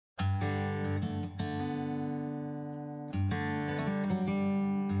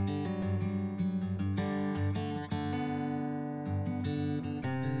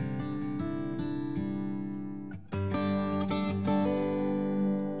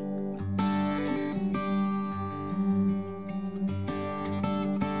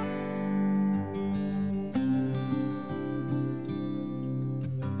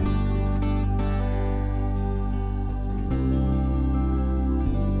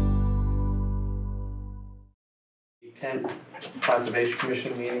10th Conservation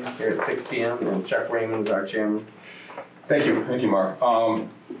Commission meeting here at 6 p.m. and Chuck Raymond's our chairman. Thank you, Mark.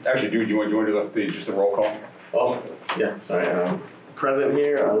 Actually, do you want to do just a roll call? Oh, yeah, sorry. Present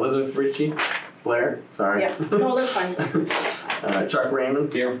here, Elizabeth Ritchie, Blair, sorry. Yeah, no, that's fine. Chuck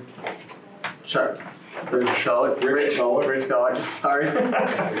Raymond. Here. Rich Schuller, sorry.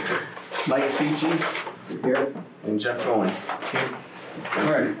 Mike Seachy, here, and Jeff Cohen.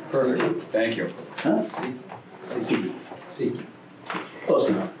 All right, perfect. Thank you. Huh? Close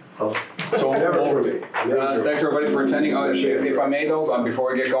enough. So, thanks everybody for attending. If I may though,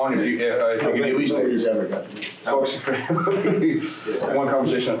 before we get going, if you could at least focus for one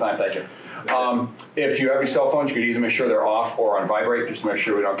conversation at a time, thank you. If you have your cell phones, you could either make sure they're off or on vibrate, just to make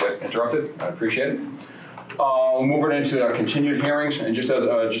sure we don't get interrupted. I appreciate it. Moving into continued hearings, and just as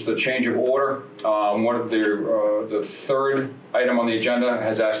just a change of order, one of the third item on the agenda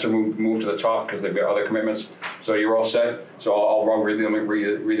has asked to move to the top because they've got other commitments. So you're all set. So I'll read it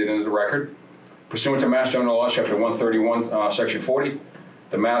into the record. Pursuant to Mass General Law, Chapter 131, Section 40,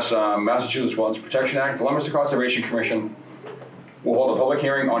 the Massachusetts Wetlands Protection Act, the Leominster Conservation Commission will hold a public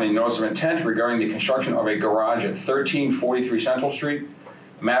hearing on a notice of intent regarding the construction of a garage at 1343 Central Street.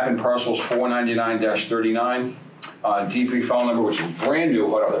 Map and parcels 499-39, DP file number, which is brand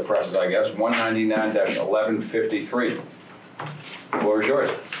new out of the presses, I guess, 199-1153. Floor is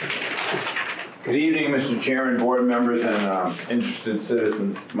yours. Good evening, Mr. Chairman, board members, and interested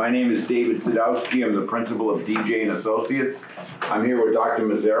citizens. My name is David Sadowski. I'm the principal of DJ and Associates. I'm here with Dr.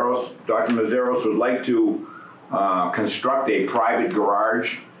 Mazzaros. Dr. Mazzaros would like to construct a private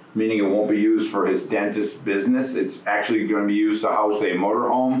garage, meaning it won't be used for his dentist business. It's actually going to be used to house a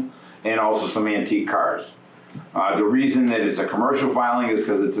motorhome and also some antique cars. The reason that it's a commercial filing is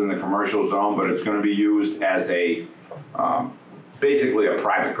because it's in the commercial zone, but it's going to be used as a basically a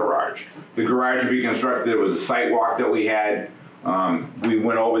private garage. The garage to be constructed, it was a site walk that we had. We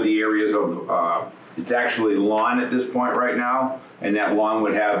went over the areas of, it's actually lawn at this point right now, and that lawn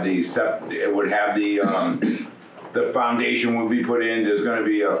would have the foundation will be put in. There's going to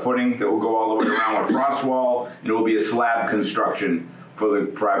be a footing that will go all the way around with frost wall, and it will be a slab construction for the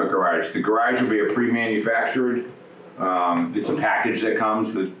private garage. The garage will be a pre-manufactured. It's a package that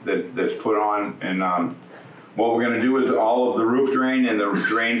comes that's put on, and what we're going to do is all of the roof drain and the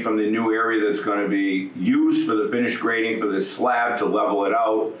drain from the new area that's going to be used for the finished grading for this slab to level it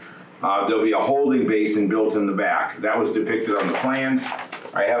out. There'll be a holding basin built in the back. That was depicted on the plans.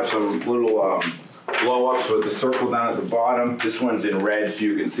 I have some little blow-ups with the circle down at the bottom. This one's in red, so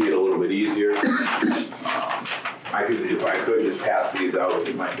you can see it a little bit easier. If I could just pass these out,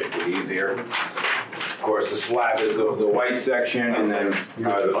 it might make it easier. Of course, the slab is the white section, and then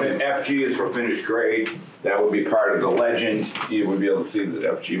the FG is for finished grade. That would be part of the legend. You would be able to see that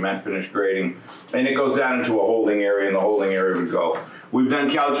FG meant finished grading. And it goes down into a holding area, and the holding area would go. We've done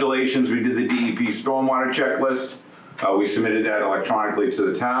calculations. We did the DEP stormwater checklist. We submitted that electronically to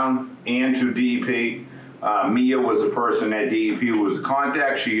the town and to DEP. Mia was the person at DEP who was the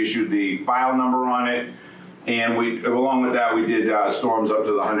contact. She issued the file number on it. And along with that, we did storms up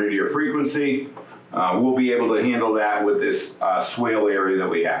to the 100-year frequency. We'll be able to handle that with this swale area that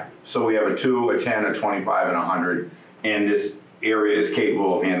we have. So we have a 2, a 10, a 25, and a 100. And this area is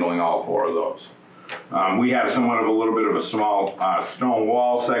capable of handling all 4 of those. We have somewhat of a little bit of a small stone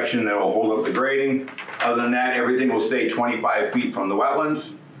wall section that will hold up the grading. Other than that, everything will stay 25 feet from the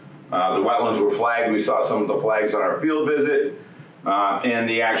wetlands. The wetlands were flagged. We saw some of the flags on our field visit. And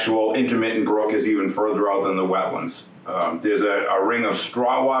the actual intermittent brook is even further out than the wetlands. There's a ring of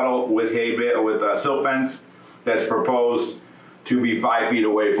straw wattle with silt fence that's proposed to be 5 feet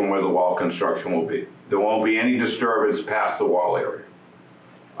away from where the wall construction will be. There won't be any disturbance past the wall area.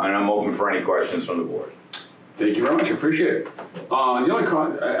 And I'm open for any questions from the board. Thank you very much. I appreciate it. The only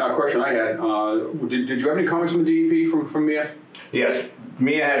question I had, did you have any comments from the DEP from Mia? Yes,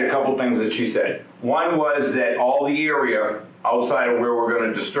 Mia had a couple things that she said. One was that all the area outside of where we're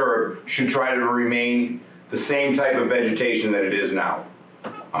going to disturb should try to remain the same type of vegetation that it is now,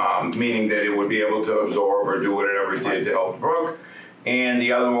 meaning that it would be able to absorb or do whatever it did to help the brook. And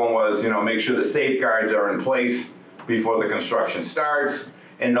the other one was, make sure the safeguards are in place before the construction starts.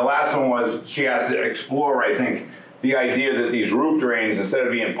 And the last one was she has to explore, I think, the idea that these roof drains, instead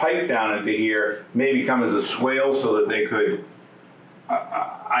of being piped down into here, may become as a swale so that they could,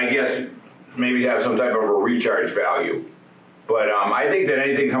 I guess, maybe have some type of a recharge value. But I think that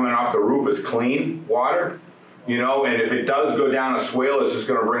anything coming off the roof is clean water, and if it does go down a swale, it's just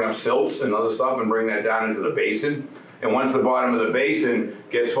going to bring up silts and other stuff and bring that down into the basin. And once the bottom of the basin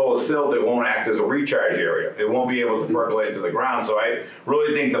gets full of silt, it won't act as a recharge area. It won't be able to percolate to the ground. So I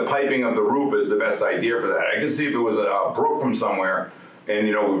really think the piping of the roof is the best idea for that. I can see if it was a brook from somewhere and,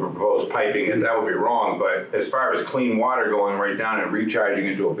 you know, we proposed piping it, that would be wrong. But as far as clean water going right down and recharging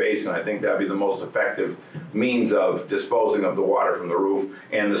into a basin, I think that'd be the most effective means of disposing of the water from the roof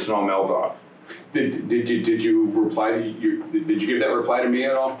and the snow melt off. Did you reply to did you give that reply to me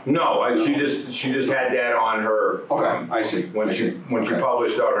at all? No, she just had that on her. Okay, I see. When she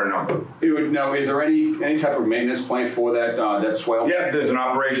published out her number. Now, is there any type of maintenance plan for that swale? Yeah, there's an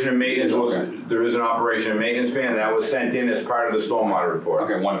operation and maintenance. Okay. There is an operation and maintenance plan that was sent in as part of the stormwater report.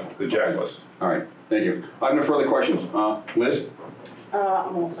 Okay, wonderful. The checklist. All right, thank you. I have no further questions. Liz?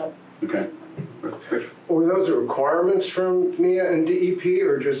 I'm all set. Okay. Rich? Were those requirements from NIA and DEP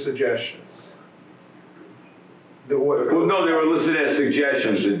or just suggestions? Well, no, they were listed as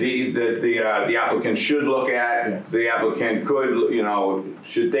suggestions that the applicant should look at, the applicant could, you know,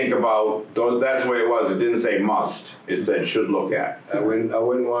 should think about. Those, that's the way it was. It didn't say must. It said should look at. I wouldn't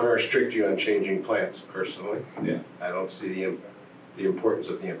want to restrict you on changing plants personally. Yeah. I don't see the importance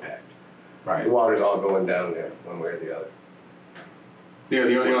of the impact. Right. The water's all going down there one way or the other. Yeah,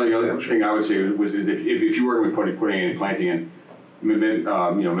 the only other thing I would say was is if you were going to be putting any planting in, you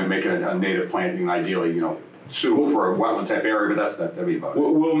know, make a native planting, ideally, you know, suitable for a wetland type area, but that'd be about it.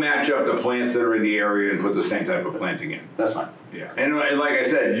 We'll match up the plants that are in the area and put the same type of planting in. That's fine. Yeah, and like I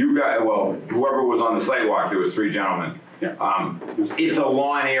said, whoever was on the sidewalk, there was 3 gentlemen. Yeah. It's a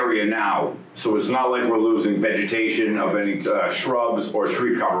lawn area now, so it's not like we're losing vegetation of any shrubs or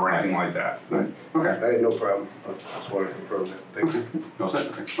tree cover or anything like that. Right. Okay. I had no problem. I just want to confirm that. Thank you. No set.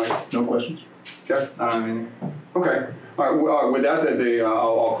 Okay. Mike? No questions? Jeff? I don't have anything. Okay. All right. With that,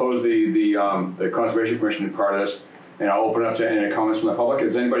 I'll close the Conservation Commission part of this, and I'll open it up to any comments from the public.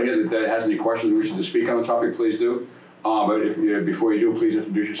 If there's anybody here that has any questions or wishes to speak on the topic, please do. But before you do, please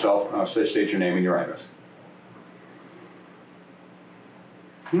introduce yourself. State your name and your address.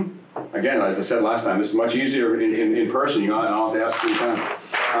 Again, as I said last time, this is much easier in person. You don't have to ask 3 times.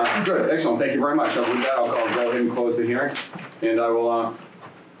 Good. Excellent. Thank you very much. With that, I'll go ahead and close the hearing, and I will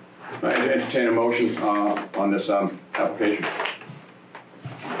entertain a motion on this application.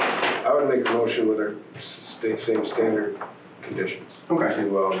 I would make a motion with our same standard conditions. Okay.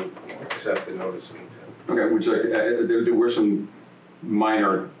 To accept the notice of intent. Okay. Would you like? There were some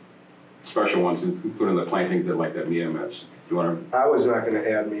minor special ones, including the plantings that like that EMS. Do you want to? I was not going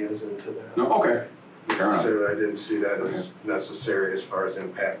to add MEAs into that. No. Okay. Fair enough. Necessarily, I didn't see that as necessary as far as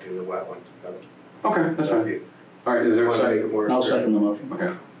impacting the wetland. Okay, that's fine. All right. Is there a second? I'll second the motion.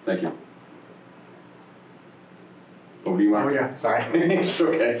 Okay. Thank you. Over to you, Mark. Oh yeah, sorry. It's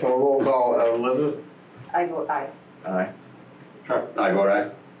okay. So roll call, Elizabeth? I vote aye. Aye. I vote aye.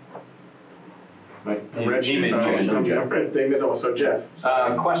 Rich? He made the motion. So Jeff.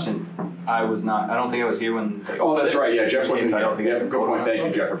 Question. I don't think I was here when. Oh, that's right. Yeah, Jeff wasn't I here. don't think I Yeah, can good vote point. on Thank you,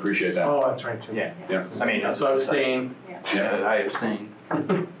 it. Jeff. Appreciate that. Oh, that's right too. Yeah. Yeah. I mean, that's So what abstain. Yeah. I abstain.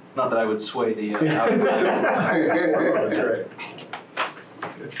 Not that I would sway the outcome. That's right.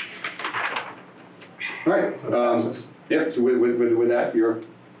 All right. Yep. So with that, you're.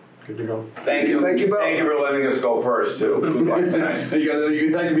 Good to go. Thank you. Thank you both. Thank you for letting us go first too. Good luck tonight. You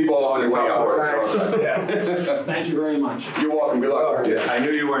can thank the people on your way out. Yeah. Thank you very much. You're welcome. Good luck. I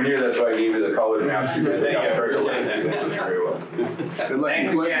knew you weren't here, that's why I gave you the colored maps. You Thank you. Very well. Good luck.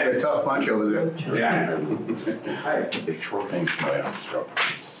 Thanks You again. had a tough punch over there. Yeah. They throw things away on the stroke.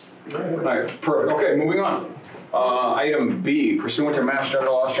 All right, perfect. Okay, moving on. Item B, pursuant to Mass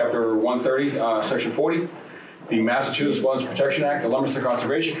General Laws, Chapter 130, Section 40, the Massachusetts Wetlands Protection Act, the Leominster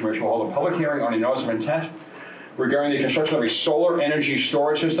Conservation Commission will hold a public hearing on a notice of intent regarding the construction of a solar energy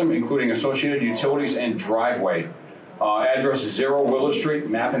storage system, including associated utilities and driveway. Address is 0 Willard Street,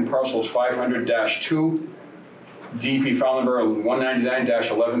 map and parcels 500-2, DEP file number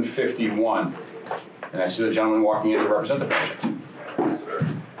 199-1151. And I see the gentleman walking in to represent the project.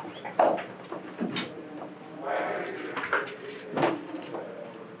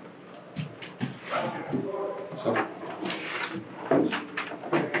 So.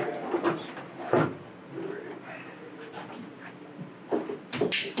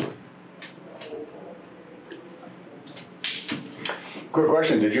 Quick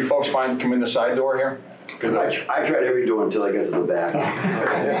question, did you folks come in the side door here? I tried every door until I got to the back.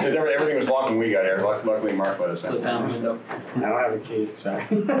 Because everything was locked when we got here. Luckily, Mark let us The in. town window. I don't have a key, sorry.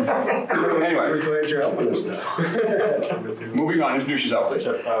 Anyway, We're glad you're helping us now. moving on, introduce yourself, please.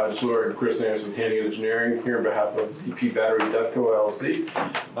 Just Lord Chris Anderson, Hanning Engineering, here on behalf of CP Battery Defco LLC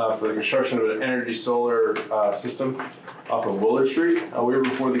for the construction of an energy solar system off of Willard Street. We were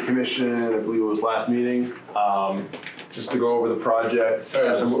before the commission, I believe it was last meeting, just to go over the project.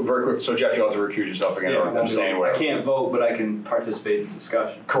 So very quick, so Jeff, you'll have to recuse yourself again, or abstain, I whatever. can't vote, but I can participate in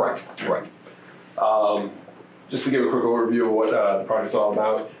discussion. Correct, right. Just to give a quick overview of what the project's all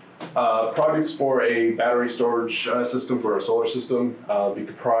about. Projects for a battery storage system for a solar system be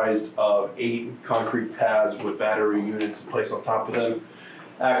comprised of 8 concrete pads with battery units placed on top of them.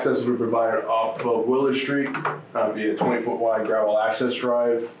 Access will be provided off of Willard Street via 20-foot wide gravel access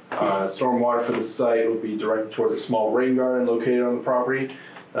drive. Stormwater for the site will be directed towards a small rain garden located on the property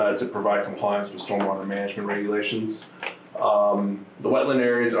to provide compliance with stormwater management regulations. The wetland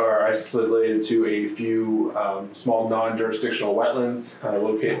areas are isolated to a few small non-jurisdictional wetlands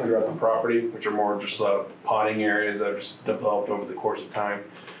located throughout the property, which are more just ponding areas that are just developed over the course of time.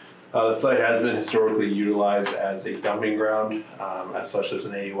 The site has been historically utilized as a dumping ground. As such, there's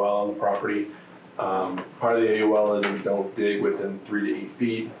an AUL on the property. Part of the AUL is we don't dig within 3 to 8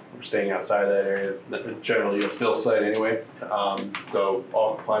 feet. We're staying outside that area. It's generally a fill site anyway. So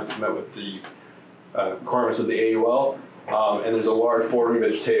all compliance is met with the requirements of the AUL. And there's a large bordering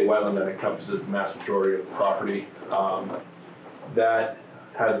vegetated wetland that encompasses the vast majority of the property. That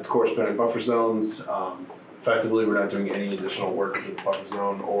has its corresponding buffer zones. Effectively, we're not doing any additional work within the buffer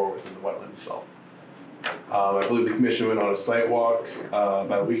zone or within the wetland itself. I believe the commission went on a site walk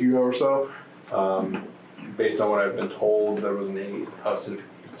about a week ago or so. Based on what I've been told, there wasn't any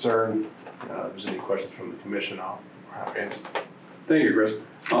significant concern. If there's any questions from the commission, I'll answer. Thank you, Chris.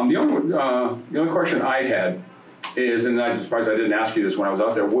 The only question I had is, and I'm surprised I didn't ask you this when I was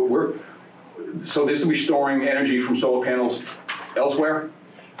out there, so this will be storing energy from solar panels elsewhere?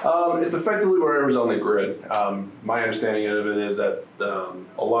 It's effectively wherever's on the grid. My understanding of it is that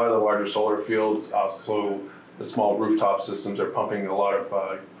a lot of the larger solar fields, also the small rooftop systems, are pumping a lot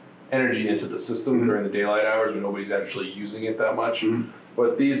of energy into the system during the daylight hours when nobody's actually using it that much.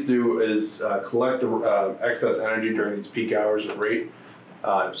 What these do is collect excess energy during these peak hours at rate,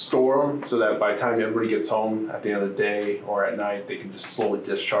 store them so that by the time everybody gets home at the end of the day or at night, they can just slowly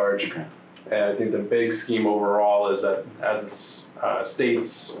discharge. Okay. And I think the big scheme overall is that as the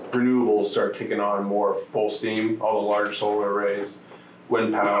state's renewables start kicking on more full steam, all the larger solar arrays,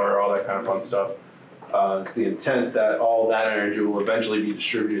 wind power, all that kind of fun stuff, it's the intent that all that energy will eventually be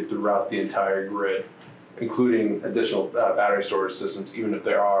distributed throughout the entire grid, including additional battery storage systems, even if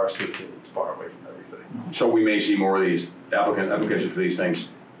they are significantly far away from everything. So we may see more of these applications for these things.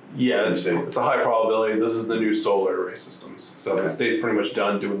 Yeah, it's a high probability. This is the new solar array systems. So the state's pretty much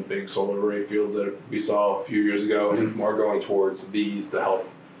done doing the big solar array fields that we saw a few years ago. It's more going towards these to help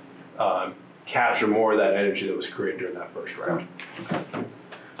capture more of that energy that was created during that first round.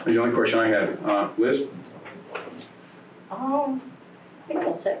 The only question I had, Liz? I think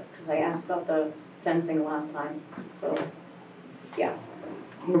I'll sit, because I asked about the fencing last time, so, yeah.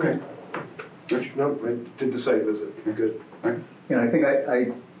 Okay. No, I did the site visit. You're good. Yeah, I think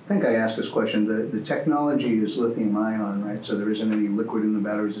I asked this question. The technology is lithium ion, right? So there isn't any liquid in the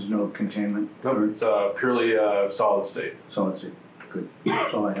batteries. There's no containment. No, it's purely solid state. Solid state. Good.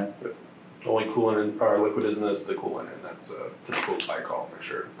 That's all I had. The only coolant or liquid is in this, the coolant, and that's a typical glycol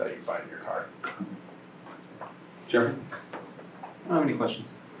mixture that you find in your car. Jeffrey? I don't have any questions.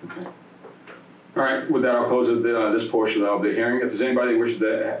 Okay. All right, with that, I'll close this portion of the hearing. If there's anybody who wishes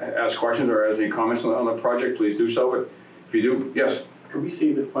to ask questions or has any comments on the project, please do so. But if you do, yes? Could we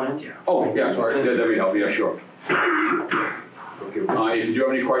see the plans? Oh, yeah, sorry, that'd be helpful, yeah, sure. If you do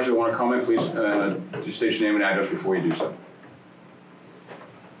have any questions or want to comment, please just state your name and address before you do so.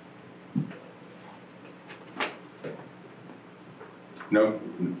 No?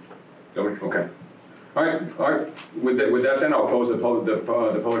 Nobody? Okay. All right. With that then, I'll close the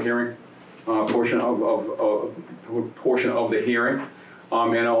public hearing portion of the hearing,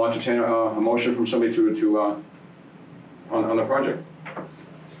 and I'll entertain a motion from somebody on the project.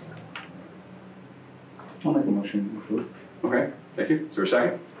 I'll make a motion to approve. Okay, thank you. Is there a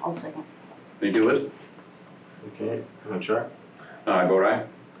second? I'll second. Thank you, Liz. Okay, sure. Vote aye.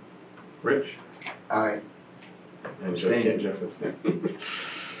 Rich? Aye. And Abstain. Jeff abstain.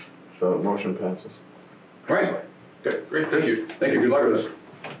 So motion passes. All right. Okay, great, thank you. Thank you. Good luck with this.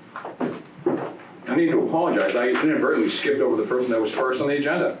 I need to apologize. I inadvertently skipped over the person that was first on the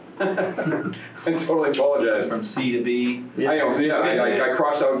agenda. I totally apologize. From C to B. I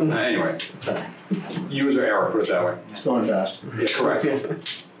crossed out, anyway. User error, put it that way. It's going fast. Yeah, correct.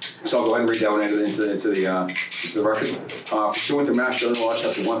 So I'll go ahead and read that one into the record. Pursuant to Mass General Law,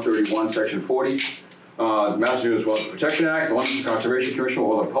 Chapter 131, Section 40, the Massachusetts Wildlife Protection Act, the Leominster Conservation Commission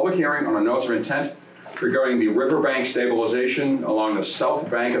will hold a public hearing on a notice of intent regarding the riverbank stabilization along the south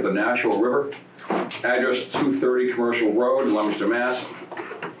bank of the Nashua River. Address 230 Commercial Road, Leominster, Mass.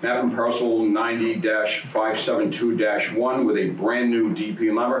 Map and parcel 90-572-1 with a brand new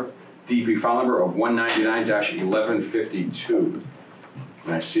DP file number of 199-1152.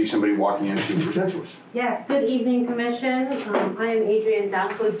 And I see somebody walking in to present to us. Yes, good evening, Commission. I am Adrienne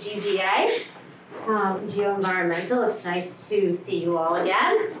Dunk with GZA, Geo-Environmental. It's nice to see you all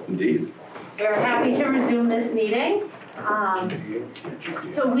again. Indeed. We're happy to resume this meeting.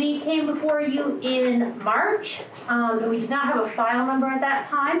 So we came before you in March. We did not have a file number at that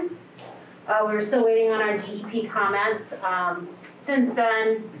time. We were still waiting on our DEP comments. Since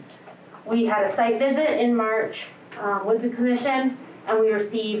then, we had a site visit in March with the Commission, and we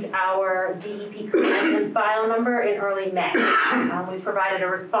received our DEP comment and file number in early May. We provided a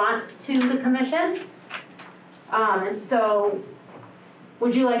response to the Commission. And so,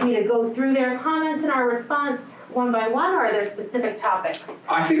 would you like me to go through their comments and our response one by one, or are there specific topics?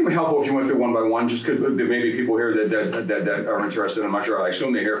 I think it would be helpful if you went through one by one, just because there may be people here that are interested. I'm not sure. I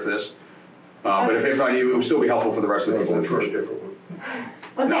assume they're here for this. But if not, it would still be helpful for the rest of the people. For a different one.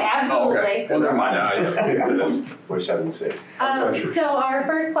 Okay, No. absolutely. Oh, okay. Well, never mind. Or 7C. So our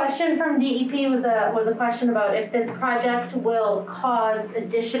first question from DEP was a question about if this project will cause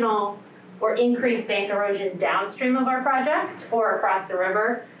additional or increased bank erosion downstream of our project or across the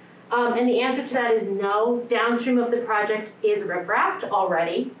river. And the answer to that is no. Downstream of the project is riprap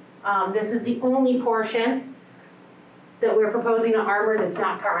already. This is the only portion that we're proposing to armor that's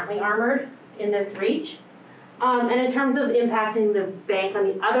not currently armored in this reach. And in terms of impacting the bank on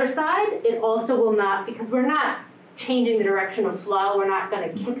the other side, it also will not, because we're not changing the direction of flow, we're not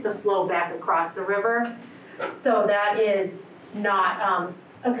going to kick the flow back across the river. So that is not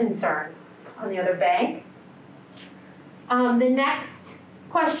a concern on the other bank. The next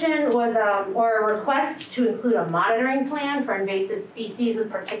question was, or a request to include a monitoring plan for invasive species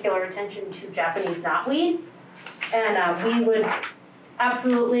with particular attention to Japanese knotweed. And we would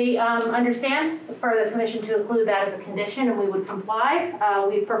absolutely understand for the Commission to include that as a condition, and we would comply.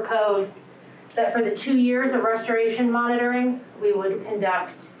 We propose that for the 2 years of restoration monitoring, we would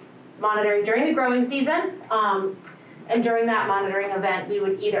conduct monitoring during the growing season. And during that monitoring event, we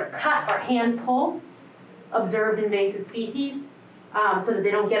would either cut or hand pull observed invasive species so that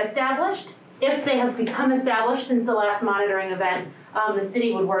they don't get established. If they have become established since the last monitoring event, the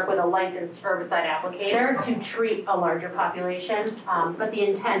city would work with a licensed herbicide applicator to treat a larger population. But the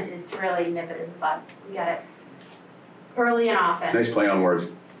intent is to really nip it in the bud. You get it early and often. Nice play on words.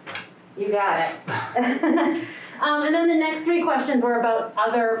 You got it. And then the next three questions were about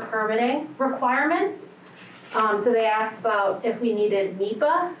other permitting requirements. So they asked about if we needed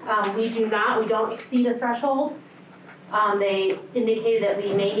MIPA. We do not. We don't exceed a threshold. They indicated that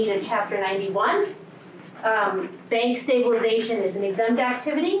we may need a Chapter 91. Bank stabilization is an exempt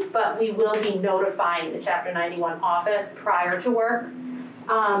activity, but we will be notifying the Chapter 91 office prior to work.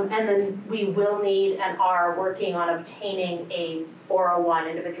 And then we will need and are working on obtaining a 401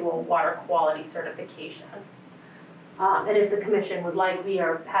 individual water quality certification. And if the Commission would like, we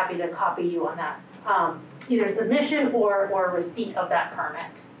are happy to copy you on that, either submission or receipt of that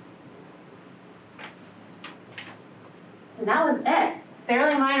permit. And that was it.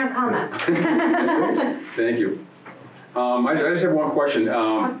 Fairly minor comments. Thank you. I just have one question.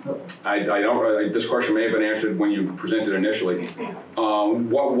 Absolutely. This question may have been answered when you presented initially.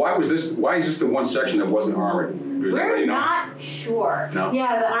 Why is this the one section that wasn't armored? Does anybody We're know? not sure. No?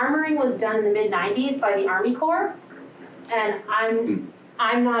 Yeah, the armoring was done in the mid-90s by the Army Corps, and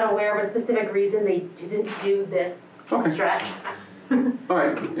I'm not aware of a specific reason they didn't do this stretch. All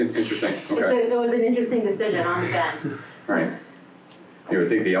right, interesting. Okay. It was an interesting decision on the bend. All right. You would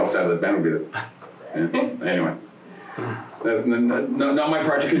think the outside of the bend would be the. Yeah. Anyway. That's not my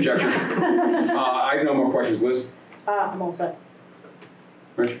project conjecture. I have no more questions. Liz? I'm all set.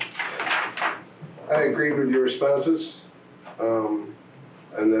 Rich? I agreed with your responses, and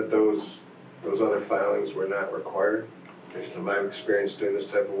that those other filings were not required, based on my experience doing this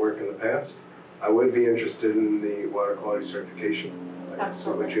type of work in the past. I would be interested in the water quality certification. I'd like to see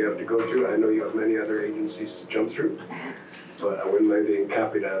what you have to go through. I know you have many other agencies to jump through, but I wouldn't mind being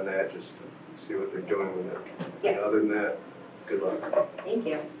copied on that just to see what they're doing with it. Yes. And other than that, good luck. Thank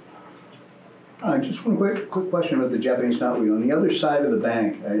you. Just one quick question about the Japanese knotweed. On the other side of the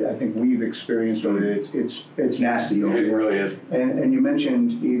bank, I think we've experienced over there, it's nasty over It there. really is. And you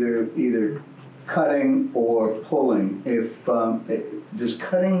mentioned either cutting or pulling. If does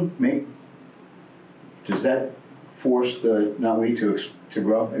cutting does that force the knotweed to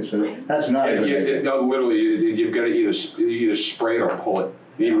grow? That's not a good idea. No, literally, you've got to either spray it or pull it.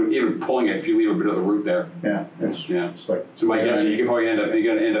 Even pulling it, if you leave a bit of the root there. Yeah, it's like. So my guess is you're going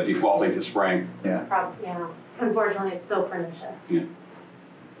to end up defaulting to spraying. Yeah. Yeah, unfortunately, it's so pernicious. Yeah.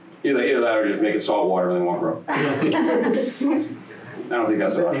 Either that or just make it salt water and then it won't grow. I don't think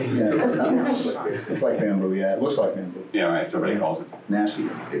that's enough. Yeah, it's like bamboo, yeah, it looks like bamboo. Yeah, right, somebody calls it. Nasty.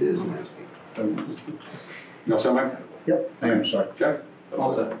 It is nasty. No, so Mike? Yep, I am, sorry. Jeff?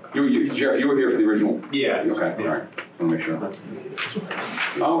 All set. Jeff, you were here for the original? Yeah. Okay, all right, I'll make sure. Okay,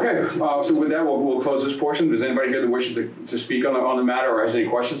 so with that, we'll close this portion. Does anybody here that wishes to speak on the matter or has any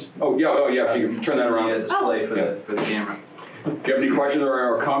questions? Oh, yeah, if you can turn that around. Yeah, display for the camera. If you have any questions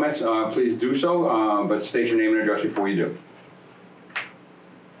or comments, please do so, but state your name and address before you do.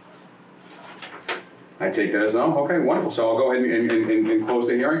 I take that as no. Okay, wonderful. So I'll go ahead and close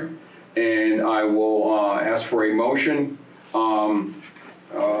the hearing, and I will ask for a motion on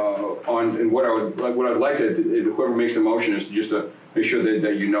and what I'd like to, whoever makes the motion is just to make sure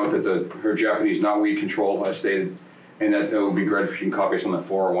that you note that her Japanese knotweed control as stated, and that it would be great if you can copy us on the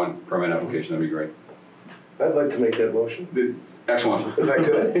 401 permit application. That'd be great. I'd like to make that motion. Excellent. If I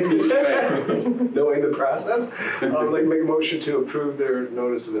could. Knowing the process, I'd like to make a motion to approve their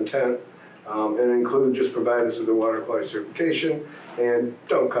notice of intent and include just provide us with a water quality certification and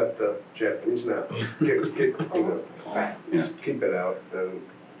don't cut the Japanese knot. Just keep it out. And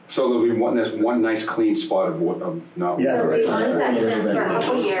So there's one nice clean spot of knotweed. Yeah. It'll be on section for a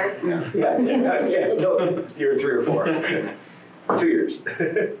couple years. Yeah. Yeah, year 3 or 4. 2 years.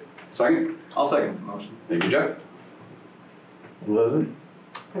 Second? I'll second the motion. Thank you, Jeff. Elizabeth?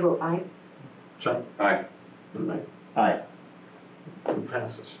 I vote aye. Chuck? Aye. Mike? Aye. It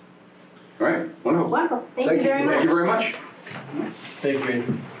passes. All right, wonderful. Wonderful, thank Thank you very much. Thank you very much. Thank you.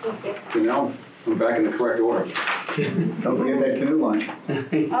 Thank you. Good now, we're back in the correct order. Don't forget that canoe launch.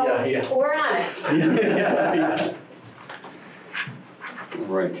 Oh, we're on it. Yeah. All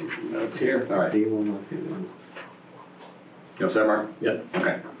right, that's here, all right. You all set, Mark? Yep.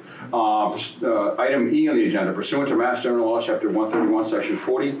 Okay. Item E on the agenda, pursuant to Mass General Law, Chapter 131, Section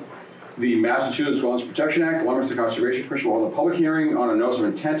 40, the Massachusetts Wetlands Protection Act, Leominster Conservation Commission will hold a public hearing on a notice of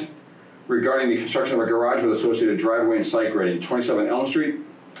intent regarding the construction of a garage with associated driveway and site grading, 27 Elm Street,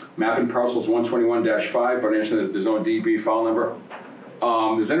 map and parcels 121-5, but there's no DB file number.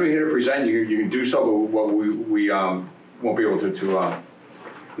 If there's anybody here to present, you can do so, but we won't be able to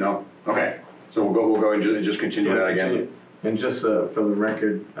no? Okay, so we'll go and just continue that again. And just for the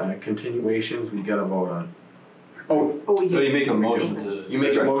record, continuations, we gotta vote on. Oh, Oh, we So do. you make a motion to. You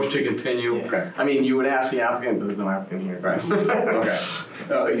make a motion to continue. Yeah. okay, I mean, you would ask the applicant, but there's no applicant here. right, okay.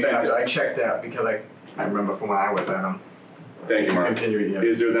 But you have to, Thank I checked that because I remember from when I was at them. you, Mark. Continue, yeah.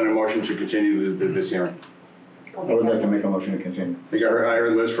 Is there then a motion to continue this hearing? I would like to make a motion to continue. I think I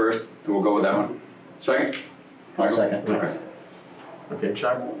heard Liz first, and we'll go with that one. Second? Michael? Second. Okay. Okay,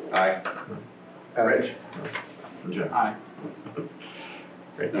 Chuck? Aye. Rich? Jeff? Aye.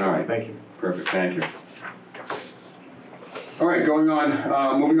 Great. All right. Thank you. Perfect, thank you. All right, moving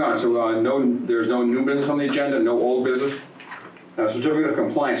on. So there's no new business on the agenda, no old business. Certificate of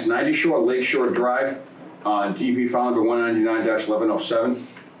compliance, 90 Shore Lakeshore Drive, DP file number 199-1107. Is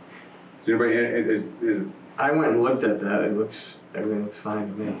anybody, is, I went and looked at that. Everything looks fine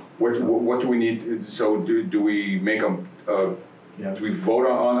to me. what do we need, so do we make Yeah. do we vote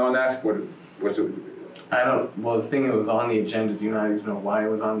on that? What's it? Well, the thing that was on the agenda, do you not even know why it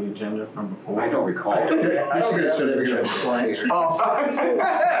was on the agenda from before? I don't recall. I don't get a certificate of compliance. Oh, sorry.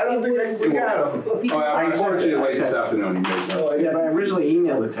 I don't think we got them. Oh, unfortunately, late this afternoon, you made sense. Yeah, but I originally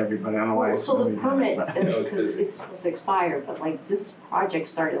emailed it to everybody. I don't know why. Well, it's so the not permit, emailed, but- because it's supposed to expire, but like this project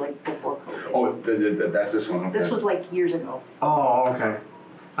started like before COVID. Oh, that's this one, okay. This was like years ago. Oh, okay.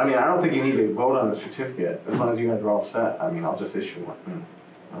 I mean, I don't think you need to vote on the certificate, as long as you guys are all set. I mean, I'll just issue one.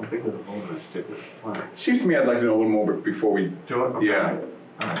 I don't think there's a vote on the certificate. All right. Seems to me I'd like to know a little more before we, Do it? Okay. Yeah.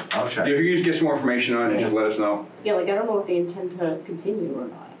 All right, I'll check. if you could just get some more information on it, just let us know. Yeah, like I don't know if they intend to continue or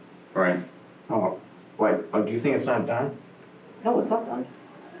not. All right. Oh, wait, do you think it's not done? No, it's not done.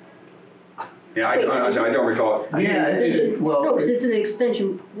 Yeah, I don't recall. Yeah, well. No, because it's an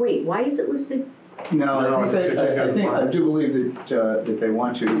extension. Wait, why is it listed? No, it's a certificate of I compliance. do believe that they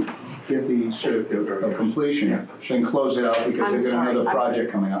want to get the certificate of completion, then close it out because they've got another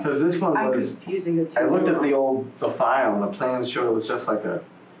project coming up. Because this one I'm was, confusing the two. I looked at the file and the plans showed it was just like a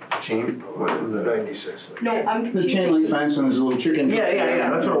chain, what was it? 96. No, I'm There's confusing. chain link fence and there's a little chicken. Yeah,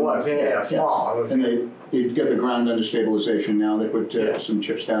 that's what it was, yeah, small. I was- And they get the ground under stabilization now, they put some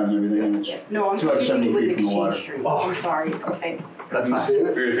chips down and everything, and it's, No, I'm It's about confusing 70 with feet from the water. Exchange Street. Oh. I'm sorry, okay. That's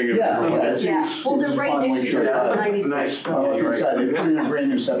fine. You're thinking yeah, of. it's. Yeah, well, they're right next to each other, Yeah. it's 96. Nice. Oh, Yeah, you're inside, they put in a brand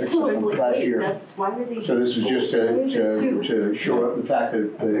new septic So I was system like, last wait, year. that's, why were they? So this is just to shore up the fact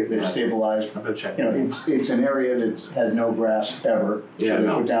that they've stabilized. I'm gonna check. You know, it's an area that had no grass ever. Yeah, So they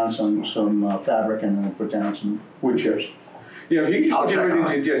no. put down some fabric and then they put down some wood chips. Yeah, if you can I'll just, check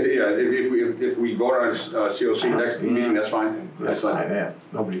on if we vote on COC next meeting, that's fine. That's fine, yeah,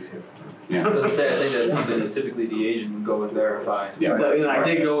 nobody's here. I was gonna say, I think that's something that typically the agent would go and verify. Yeah. But, you know, I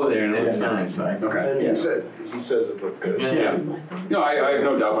did go there and it was fine, so I. Okay. And he says it looked good. Yeah. No, I have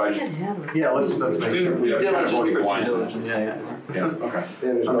no doubt, but I just. Yeah, let's make sure. Due diligence for due Yeah, diligence. Yeah, okay,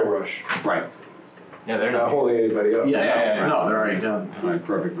 And there's no rush. right, Yeah, they're Not not. holding anybody up. yeah, no, they're already done. all right,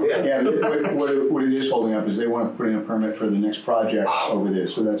 perfect. Yeah. Yeah, what it is holding up is they want to put in a permit for the next project over there,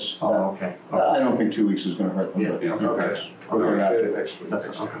 so that's, Oh, okay. I don't think 2 weeks is gonna hurt them, but. Yeah, Okay. that's what they're Get after. it next week. That's,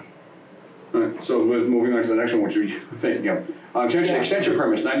 okay. All right, so we're moving on to the next one, which we think, extension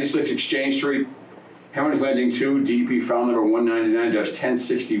permits, 96 Exchange Street, Hammond's Landing 2, DEP file number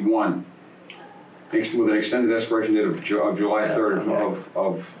 199-1061. With an extended expiration date of July 3rd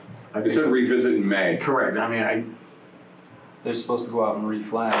of, I it said think, revisit in May. correct, I mean, They're supposed to go out and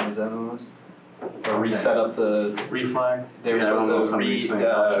reflag, is that what it was? Or reset up the, reflag? they were Yeah, I don't know if supposed to somebody's saying,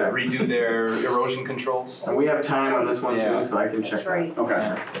 I'll check. redo their erosion controls. And we have time on this one Yeah. too, so I can check That's that. right.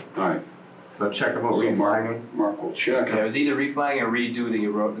 Okay, all right. So check about So Mark reflagging. will check. Yeah, it was either reflag or redo the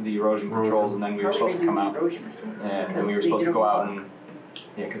erosion controls, and then we were supposed to come out. And then we were supposed to go out and,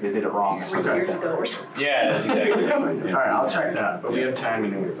 yeah, because they did it wrong. 3 years ago or something. Yeah, that's exactly right. Alright, I'll check that, but we have time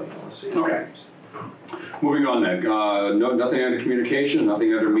anyway. Okay. Moving on then, nothing under communications,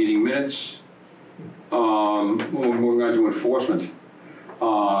 nothing under meeting minutes. Moving on to enforcement.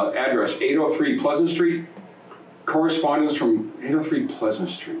 Address 803 Pleasant Street. Correspondence from 803 Pleasant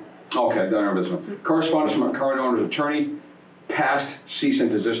Street. Okay, I remember this one. Correspondence from our current owner's attorney, past cease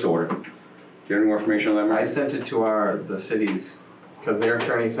and desist order. Do you have any more information on that, I Mike? sent it to the cities, because their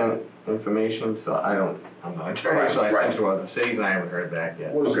attorney sent information, so I'm not an attorney, so I Right. sent to the cities and I haven't heard back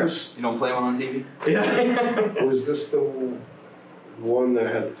yet. Was Okay. this, You don't play one on TV? Yeah. was this the one that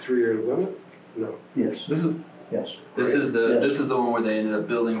had the 3-year limit? No. Yes, This is, yes. This is the one where they ended up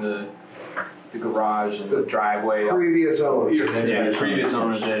building the garage and the driveway. Previous owner. Yeah, the previous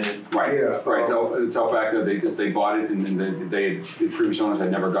owner did. Right, Yeah. right, it's all back there, they bought it and then the previous owners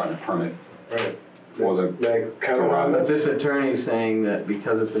had never gotten a permit Right. for the, May I comment on but this? this attorney's saying that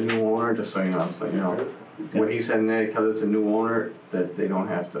because it's a new owner, just so you know, so you know, what he said there, because it's a new owner, that they don't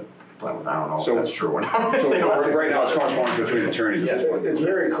have to, well, I don't know So- if that's true or not. so They don't have to- right now it's correspondence between attorneys at this point. It's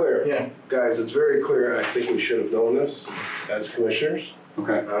very clear. Yeah. Guys, it's very clear. I think we should have known this as commissioners.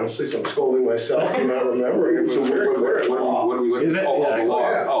 Okay. Honestly, so I'm scolding myself for not remembering it, but So it's very clear in the law. what are we looking? Is it? Oh, Yeah. the law,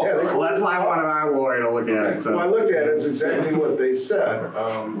 Yeah, oh. yeah, they- Well, that's why I wanted our lawyer to look at it, When I so. looked at it, it's exactly what they said.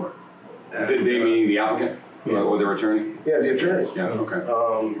 They meaning the applicant or their attorney? Yeah, the attorney. Yeah, okay.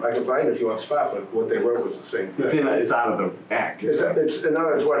 I can find it if you want to spot, but what they wrote was the same It's thing. it's out of the act. In other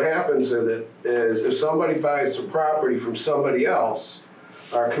words, what happens is if somebody buys the property from somebody else,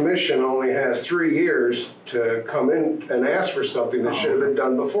 our commission only has 3 years to come in and ask for something that should have been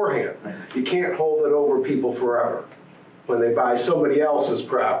done beforehand. You can't hold it over people forever when they buy somebody else's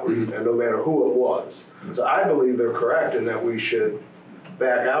property, and no matter who it was. So I believe they're correct in that we should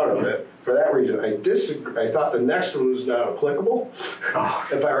back out of it. For that reason, I disagree. I thought the next one was not applicable,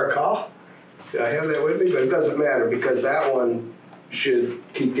 if I recall. I have that with me, but it doesn't matter because that one should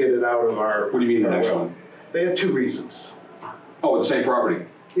get it out of our. What do you mean the next one? They had 2 reasons. Oh, the same property?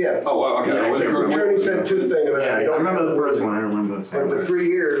 Yeah. Oh, well, okay. Yeah, I wasn't The sure. attorney said 2 things, and Yeah, I I don't remember the first have- one, I don't remember the But second the one. 3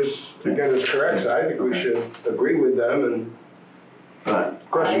 years, again, is correct, so I think we should agree with them and But,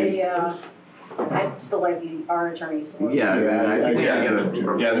 question. I'd still like our attorneys to work. yeah, I think we should get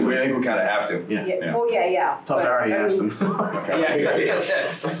a. Yeah, I think we kind of have to. Yeah. Yeah, oh, yeah. Plus, I already asked him. Yeah,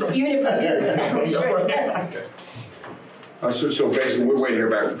 Even if we do, I'm sure. So basically, we're waiting to hear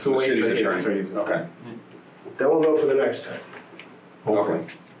back So from the wait city's for the attorney. city's- Okay. Then we'll know for the next time, Okay.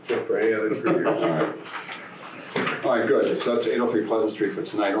 except for any other 3 years. All right. All right, good. So that's 803 Pleasant Street for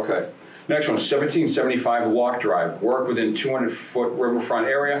tonight. Okay. Next one, 1775 Lock Drive. Work within 200-foot riverfront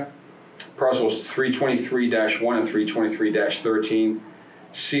area. Parcels 323-1 and 323-13.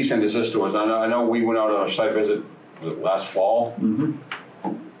 Cease and desist orders. I know we went out on a site visit was it last fall,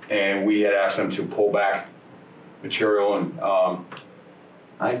 and we had asked them to pull back material, and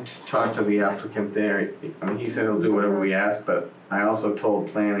I talked to the applicant there, I mean, he said he'll do whatever we ask, but I also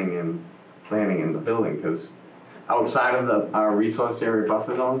told planning in the building, because outside of our resource area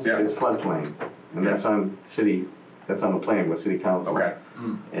buffer zones Yeah. is floodplain, and that's on the plan with city council. Okay.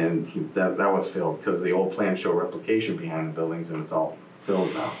 And that was filled, because the old plans show replication behind the buildings, and it's all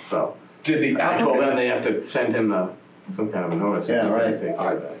filled now, so. Did the I told them applicant, they have to send him some kind of a notice. Yeah, right. Take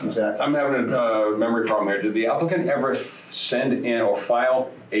care of that. Exactly. I'm having a memory problem here. Did the applicant ever send in or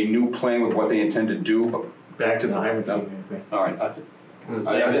file a new plan with what they intend to do? Back to the, I haven't seen anything. All right.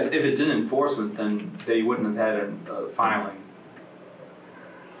 If it's in enforcement, then they wouldn't have had a filing.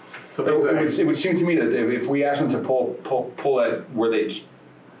 So It would seem to me that if we ask them to pull that where they,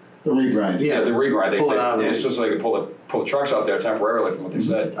 The regrind. yeah, the regrind, Pull it out of the- it's just like pull the trucks out there temporarily from what they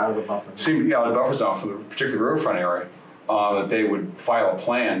said. out of the buffer. Seemed, yeah, the buffer zone for the particular riverfront area, that they would file a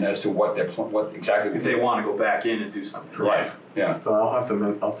plan as to what what exactly. If they want to go back in and do something. Right, yeah. So I'll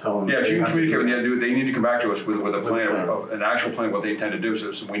tell them. Yeah, if you can communicate with them, they need to come back to us with a With a plan, plan. an actual plan, what they intend to do,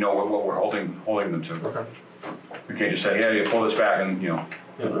 so we know what we're holding them to. Okay. We can't just say, yeah, you pull this back and,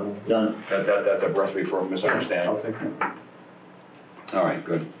 Done. that's a recipe for I'll misunderstanding. take it. All right,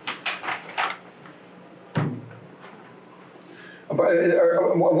 good. But,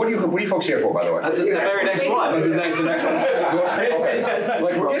 what do you folks here for, by the way? The very next one. Is it next, the next one? Okay.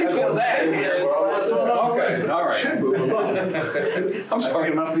 Like, we're getting close to that. Okay, all right. I'm sorry,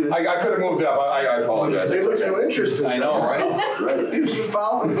 It must be the- I could have moved up, I apologize. They look so interesting. I know, right? You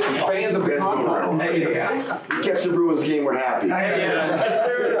following me? Fans of the Concom. You catch the Bruins game, we're happy.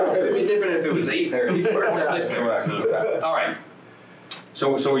 It'd be different if it was 8:30 or 6:30. Correct. Okay. All right.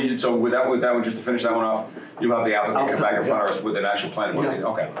 So with that one, just to finish that one off, you'll have the applicant come back in front of us with an actual plan of what they,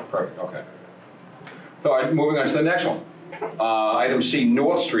 okay, perfect, okay. All right, moving on to the next one. Item C,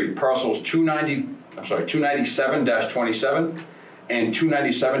 North Street, parcels 297-27 and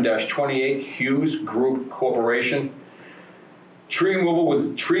 297-28 Hughes Group Corporation. Tree removal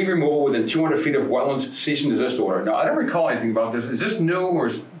within 200 feet of wetlands, cease and desist order. Now, I don't recall anything about this. Is this new or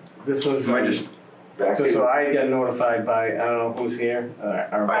is, This was, am I just, so I got notified by, I don't know who's here.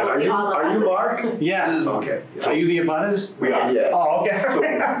 Are you Mark? Yeah. Okay. Are you the abutters? We are, yes. Oh, okay.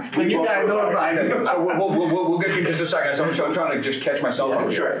 Then you guys notified me. so we'll get you in just a second. So I'm trying to just catch myself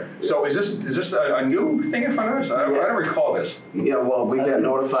up. Sure. So is this a new thing in front of us? I don't recall this. Yeah, well, we got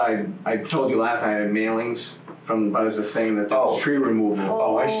notified, I told you last night, I had mailings from butters saying that Oh. there's tree removal.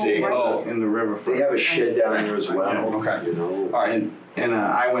 Oh, I see. Oh. In the riverfront. They have a shed down there as well. Yeah, okay. You know. All right. And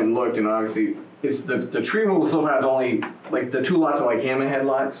I went and looked, and obviously, it's the tree removal so far is only, like, the two lots are like hammerhead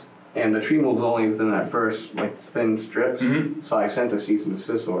lots, and the tree removal is only within that first, like, thin strips. Mhm. So I sent a cease and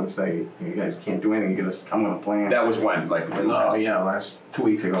desist order and say, you guys can't do anything, you gotta come with a plan. That was when, like, in the Oh, last, yeah, last 2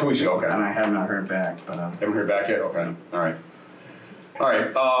 weeks ago. 2 weeks ago, okay. And I have not heard back, but, haven't heard back yet? Okay, all right. All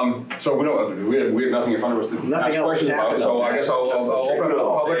right, so we have nothing in front of us to Nothing ask else questions about, happened so on I guess that, I'll just the open up to the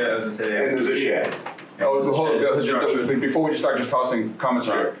public. Yeah, I was gonna say. And there's a shed. Oh, hold on, before we just start just tossing comments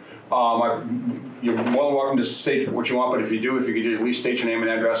around, you're more than welcome to state what you want, but if you could at least state your name and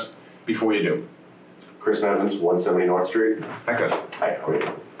address before you do. Chris Evans, 170 North Street. Hi, Chris. Hi, how are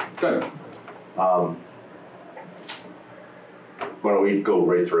you? Good. Why don't we go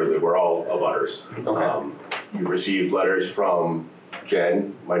right through it? We're all abutters. Okay. You've received letters from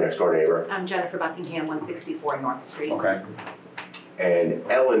Jen, my next door neighbor, I'm Jennifer Buckingham, 164 North Street. Okay. and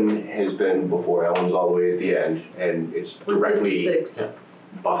Ellen has been before. Ellen's all the way at the end, and it's directly 156.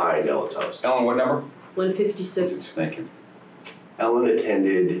 behind Ellen's house. Ellen, what number? 156. Thank you. Ellen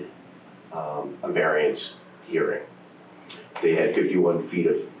attended a variance hearing. They had 51 feet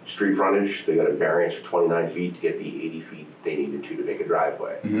of street frontage. They got a variance for 29 feet to get the 80 feet they needed to make a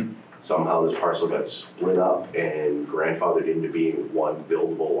driveway. Mhm. Somehow this parcel got split up and grandfathered into being one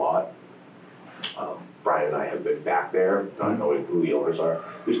buildable lot. Brian and I have been back there, not knowing who the owners are.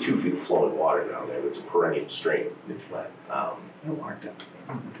 There's 2 feet of flowing water down there. It's a perennial stream. It's wet.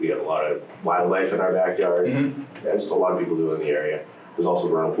 We got a lot of wildlife in our backyard. As a lot of people do in the area. There's also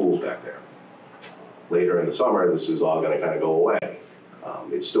vernal pools back there. Later in the summer, this is all gonna kind of go away.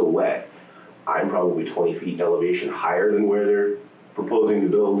 It's still wet. I'm probably 20 feet in elevation higher than where they're proposing to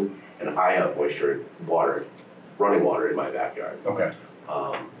build, and I have moisture, water, running water in my backyard. Okay.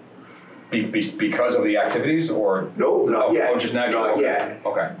 Because of the activities or? No, not yet. Oh, just naturally? Not Okay. yet.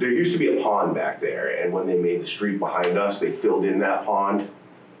 Okay. There used to be a pond back there, and when they made the street behind us, they filled in that pond,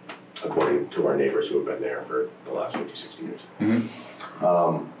 according to our neighbors who have been there for the last 50, 60 years. Mhm.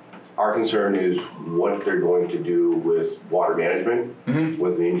 Our concern is what they're going to do with water management,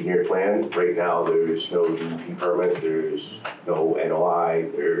 with the engineered plan. Right now, there's no DEP permit, there's no NOI,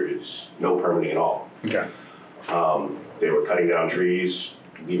 there's no permitting at all. Okay. They were cutting down trees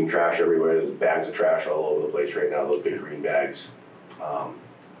leaving trash everywhere, there's bags of trash all over the place right now, those big green bags.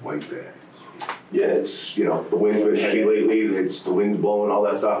 White bags. Yeah, it's, you know, the wind's been heavy lately, the wind's blowing all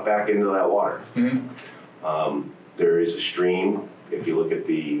that stuff back into that water. There is a stream, if you look at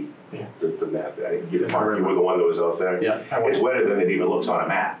the map, Mark, you were the one that was out there? Yeah. It's wetter than it even looks on a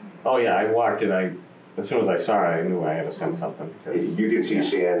map. Oh, yeah, I walked it, as soon as I saw it, I knew I had to send something, because. You can see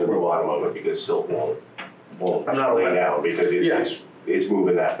sand in the bottom of it because silt won't I'm not a lay wet- down because it's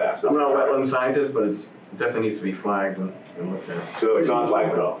moving that fast. I'm not a wetland scientist, but it definitely needs to be flagged and looked at. So it's on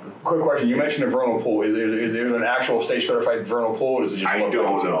flag though. Quick question, you mentioned a vernal pool, is there an actual state certified vernal pool, or is it just? I don't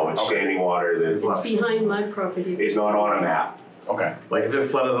know, it's Okay. standing water, There's It's lots. behind my property. it's not on a map. Okay, Like, if it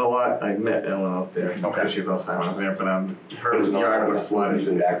flooded a lot, I met Ellen out there, Okay. because she both signed up there, but her It's not yard on a would map. flood. It's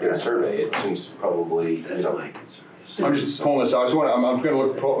been active survey, it seems probably, That's my concern. I'm just pulling this out, I'm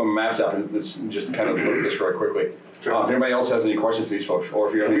gonna pull up maps out, and let's just kind of look at this really quickly. If anybody else has any questions for these folks, or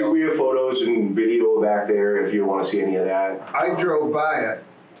if you have any else. we have photos and video back there if you wanna see any of that. I drove by it,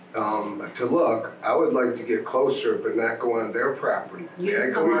 to look. I would like to get closer, but not go on their property. You Yeah,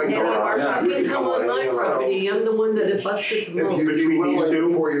 can go come on on, yours. you can come on my property, I'm the one that abuts it the If you'd most. be Between these willing, two?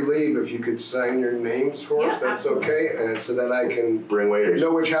 before you leave, if you could sign your names for us, Yeah, that's absolutely. okay, and so that I can Bring waiters.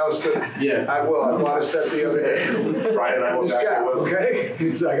 know which house to, Yeah. I will, I bought a set the other day. Brian and I will This back job, there with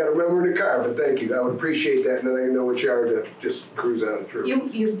okay? So I gotta remember in the car, but thank you, I would appreciate that, and then I know which yard to just cruise on through.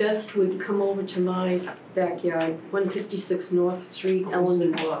 You best would come over to my backyard, 156 North Street,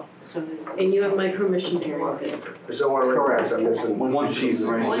 Leominster. And you have my permission to walk it. Because I wanna records, I'm missing. One she's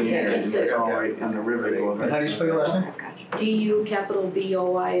right here, and it's 156. all right in the river. And how do you spell your last name?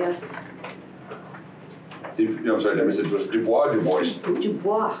 DUBOIS. No, I'm sorry, that was Dubois or Dubois?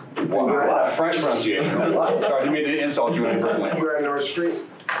 Dubois. Dubois, French pronunciation. Sorry, I didn't mean to insult you inadvertently. You're on North Street?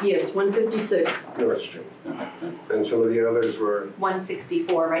 Yes, 156. North Street. And some of the others were.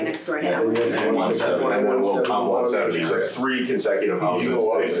 164, right next door now. and then 170, and then we'll come 170, so it's 3 consecutive houses. You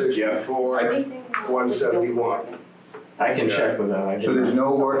go up Yeah. 64, 171. I can check with that. So there's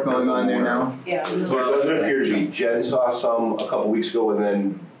no work going on there now? Yeah. So it doesn't appear to be. Jen saw some a couple weeks ago and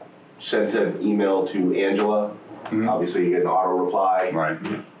then sent an email to Angela. Obviously, you get an auto reply. Right.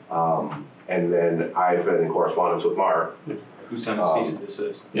 And then I've been in correspondence with Mark. Who sent a cease and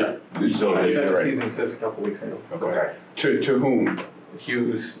desist? Yeah. So I sent a right. cease and desist a couple weeks ago. Okay. To whom?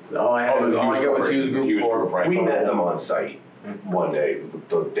 Hughes, all I Oh, the got Hughes was Hughes Group. Hughes Group, right. We met them on site one day.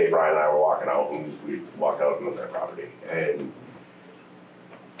 The day Brian and I were walking out, and we walked out on their property. And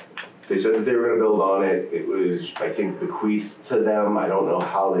they said that they were gonna build on it. It was, I think, bequeathed to them. I don't know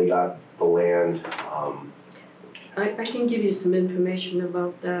how they got the land. I can give you some information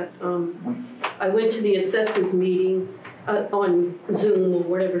about that. I went to the assessors meeting on Zoom or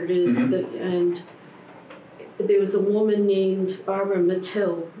whatever it is, and there was a woman named Barbara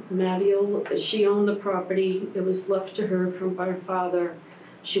Mattil. She owned the property. It was left to her from her father.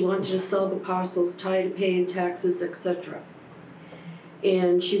 She wanted to sell the parcels, tired of paying taxes, etc.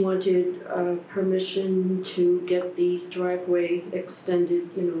 And she wanted permission to get the driveway extended,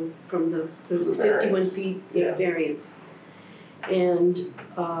 from it was 51 feet, variance. And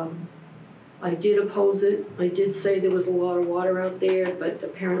I did oppose it. I did say there was a lot of water out there, but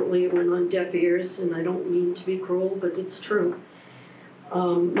apparently it went on deaf ears, and I don't mean to be cruel, but it's true.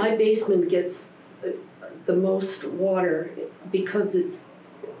 My basement gets the most water because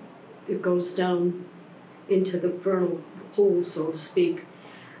it goes down into the vernal pool, so to speak.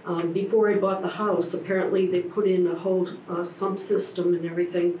 Before I bought the house, apparently they put in a whole sump system and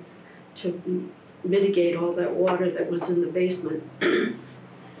everything to mitigate all that water that was in the basement.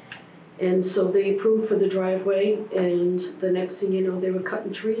 And so they approved for the driveway, and the next thing you know, they were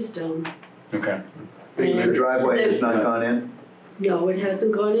cutting trees down. Okay. The driveway has not gone in? No, it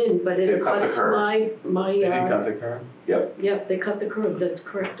hasn't gone in, but They it cut the cuts curb. my, They didn't cut the curb? Yep, they cut the curb, that's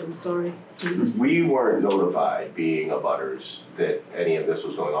correct, I'm sorry. We weren't notified, being abutters, that any of this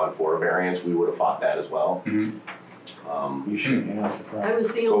was going on for a variance. We would have fought that as well. You should, yeah, I'm surprised. I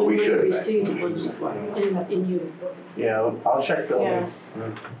was the Well, only we one should that have received one, in you. Yeah, I'll check Bill. Yeah.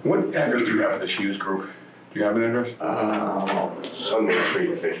 What address do you have for this Hughes Group? Do you have an address? Sunday Street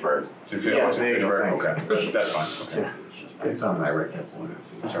in Fitchburg. It's in Yeah, it's in there you go, Fitchburg? thanks. Okay, that's fine, okay. It's on my record.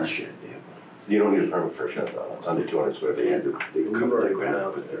 Sorry. You don't need a permit for a shed though, it's under 200 square They feet. had to, they covered the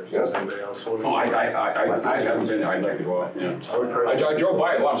ground, but there's. Yeah. Somebody else wanted. Oh, I haven't been there, I'd like to go out, yeah. I drove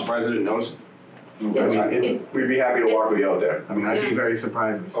by it a lot, I'm surprised I didn't notice it. It's, I mean, it, We'd be happy to walk with you out there. I mean, I'd be very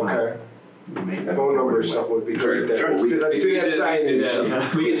surprised if it's not. Okay. Phone number or something would be great. Sure. Let's do that signing.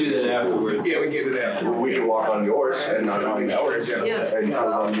 We can do that afterwards. Yeah, we can do that. We can walk on yours and not on ours. Yeah. And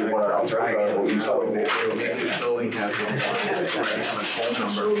show them what our concern will be something. Maybe the building has a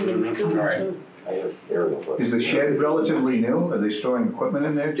phone number. All right. I have aerial photos. Is the shed relatively new? Are they storing equipment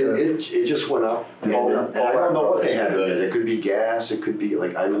in there? It just went up, and I don't know what they had in there, it could be gas, it could be,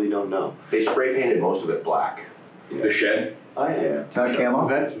 like, I really don't know. They spray painted most of it black. The shed? Yeah. It's not camo? Is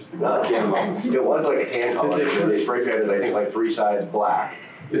that? Not camo. It was like a tan color, they spray painted, I think, like 3 sides black.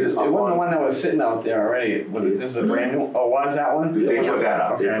 It wasn't the one that was sitting out there already. This is a brand new. Oh, was that one? They put that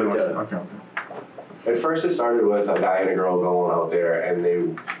up. They put that up. Okay. At first, it started with a guy and a girl going out there, and they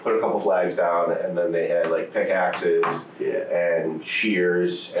put a couple flags down, and then they had like pickaxes and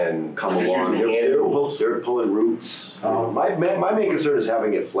shears and Come just along, using hand tools. they're pulling roots. My main concern is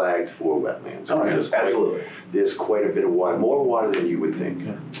having it flagged for wetlands. Oh, yeah. Absolutely. There's quite a bit of water, more water than you would think.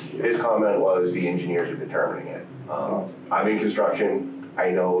 His comment was the engineers are determining it. I'm in construction.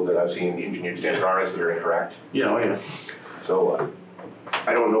 I know that I've seen engineered standard drawings that are incorrect. Yeah, oh yeah. So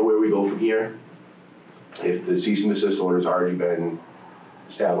I don't know where we go from here. If the cease and desist order's already been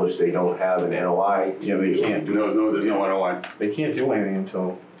established, they don't have an NOI. Yeah, they can't do. No, there's no NOI. They can't do anything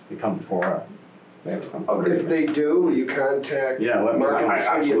until they come before us. They have to come. If they do, will you contact Yeah, let me know. Market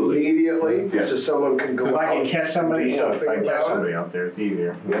City Absolutely. immediately, Yeah. so someone can go If I out can catch somebody, and do if I something can catch about somebody it? out there, it's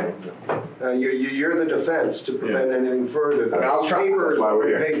easier. You're the defense to prevent anything further. I mean, I'll try- Paper is that's why we're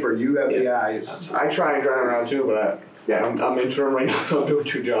here. paper, you have the eyes. I try and drive around too, but I'm interim right now, so I'm doing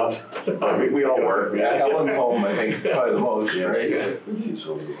 2 jobs. We all work. I got one home, I think, probably the most, right?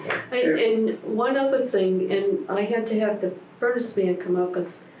 And one other thing, and I had to have the furnace man come out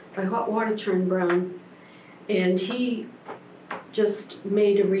because my hot water turned brown. And he just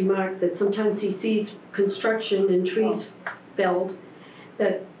made a remark that sometimes he sees construction and trees felled,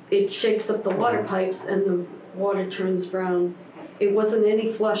 that it shakes up the water pipes and the water turns brown. It wasn't any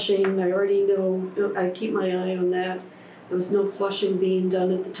flushing, I already know, I keep my eye on that. There was no flushing being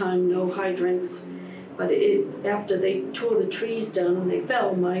done at the time, no hydrants. But after they tore the trees down and they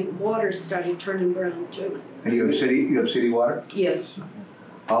fell, my water started turning brown too. And you have city water? Yes.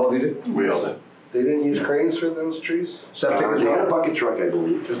 All of you did? We all did. They didn't use cranes for those trees? Septic as They had a well? bucket truck, I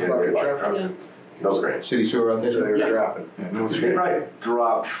believe. Just Yeah, bucket bucket truck? Yeah. No grants. City sewer out So they there? were dropping. They probably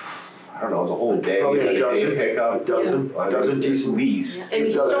dropped, I don't know, it was a whole day. Probably a Day dozen. pickup. A dozen decent. Least. And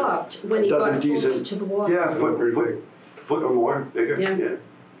he Dozen- stopped when he dozen got closer decent- to the water. Yeah, foot or more, bigger, Yeah.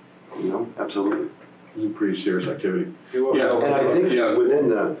 You know, absolutely. It's a pretty serious activity. And I think Yeah. it's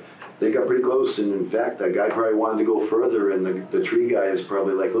within they got pretty close, and in fact, that guy probably wanted to go further, and the tree guy is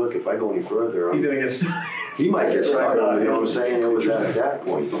probably like, look, if I go any further, He's gonna get stuck. he might get stuck on it, you know what I'm saying? It was at that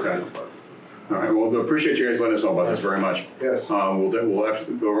point. Okay. All right, well, we appreciate you guys letting us know about this very much. Yes. We'll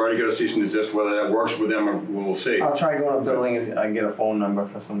already get a cease and desist, whether that works with them, or we'll see. I'll try going to the building and I can get a phone number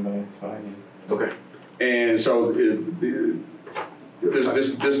for somebody, so I can. Okay. And so,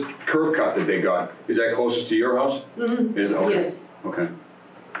 this curb cut that they got, is that closest to your house? Mhm. Is it? Okay. Yes. Okay.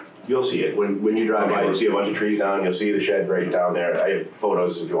 You'll see it. When you drive by, you'll see a bunch of trees down, you'll see the shed right down there. I have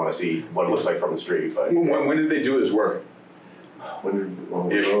photos if you wanna see what it looks like from the street, but. When did they do this work? When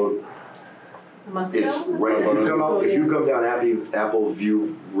we Ish. rode, A month It's ago? right, if you come down Apple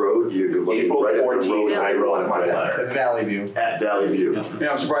View Road, you're looking April right at the 14th, road. I wrote in my letter. It's Valley View. At Valley View. Yeah,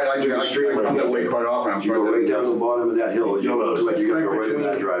 I'm surprised, I come that way quite often, I'm You go right down the surprised. bottom of that hill, you look like you're gonna go right in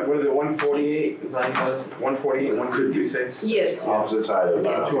that driveway. What is it, 148? Is that 148, 156? Yes. Opposite side of,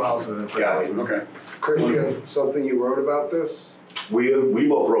 Yes. 2 houses in front. Galley. Okay. Christian, something you wrote about this? We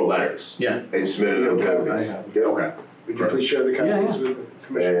both wrote letters. Yeah. And submitted them Okay. to. I have. Yeah. Okay. Would you please share the copies with the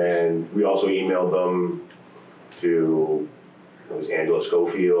commission? And we also emailed them to, it was Angela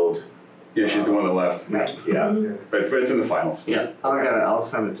Schofield. Yeah, she's the one that left, Yeah. but it's in the finals. Yeah, I'll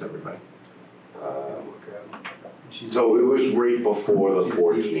send it to everybody. So it was right before the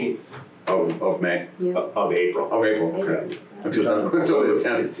 14th Of May, Yeah. of April. of April, okay. Until the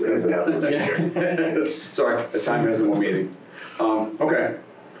 10th. It doesn't have to be here. Sorry, the time has one meeting. Okay,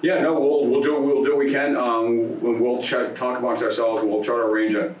 yeah, no, we'll do what we can. We'll talk amongst ourselves. We'll try to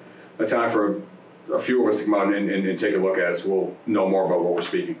arrange a time for a few of us to come out and take a look at it, so we'll know more about what we're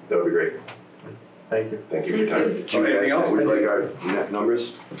speaking. That would be great. Thank you. Thank you for your time. Anything else? Would you like our net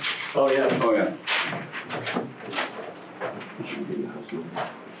numbers? Oh, yeah. Oh, yeah.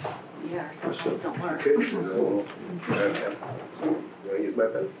 Yeah, our cell phones don't work. Kids? You wanna use my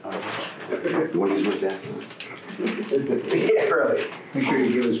pen? You wanna use my dad? Yeah, really. Make sure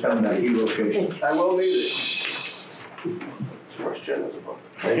you give his pen that, he will chase it. I will need it. first gen as a book.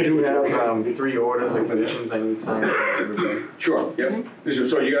 I do have 3 orders of conditions I need signed for everybody. Sure, yep.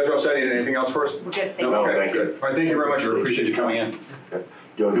 So you guys are all set, anything else first? We're good, thank No, you. okay, thank you. good. All right, thank you very much, I appreciate you coming in.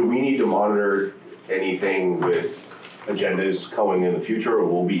 Do we need to monitor anything with agendas coming in the future, or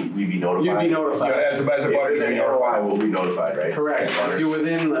will we be notified? You'd be notified. Yeah, as a If butter, there's you'll be any notified. ROI, we'll be notified, right? Correct. As butters. If you're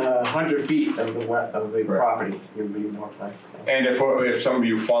within 100 feet of the property, you'll be notified. And if some of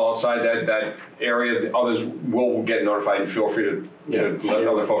you fall outside that area, the others will get notified, and feel free to let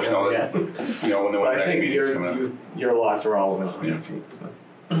other folks know that, when the But I next think meeting's coming up. your lots are all within Yeah. 100 feet.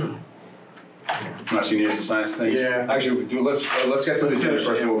 So. Not seeing any science things. Yeah. Actually, let's get to the agenda Let's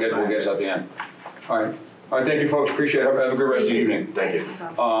first, and we'll get to at the end. All right, thank you, folks, appreciate it, have a good rest of the evening. Thank you.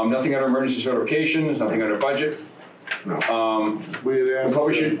 Nothing under emergency certifications, nothing under budget. No. We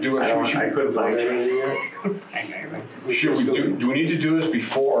probably should do I couldn't find anything. should we do we need to do this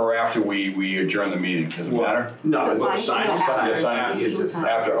before or after we adjourn the meeting? Does it matter? No, The it's sign- sign. no, Yeah, sign it. It's just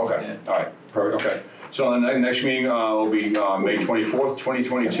After, okay, all right, perfect, okay. So the next meeting will be May 24th,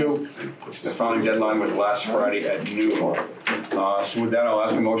 2022. The filing deadline was last Friday at noon. So with that, I'll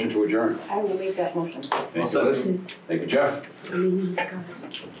ask a motion to adjourn. I will make that motion. Thank you, Liz. Thank you, Jeff.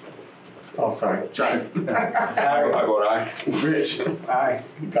 Oh, sorry. John. I vote aye. Rich. Aye.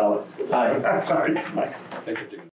 Colin. Aye. Sorry. Aye. Thank you.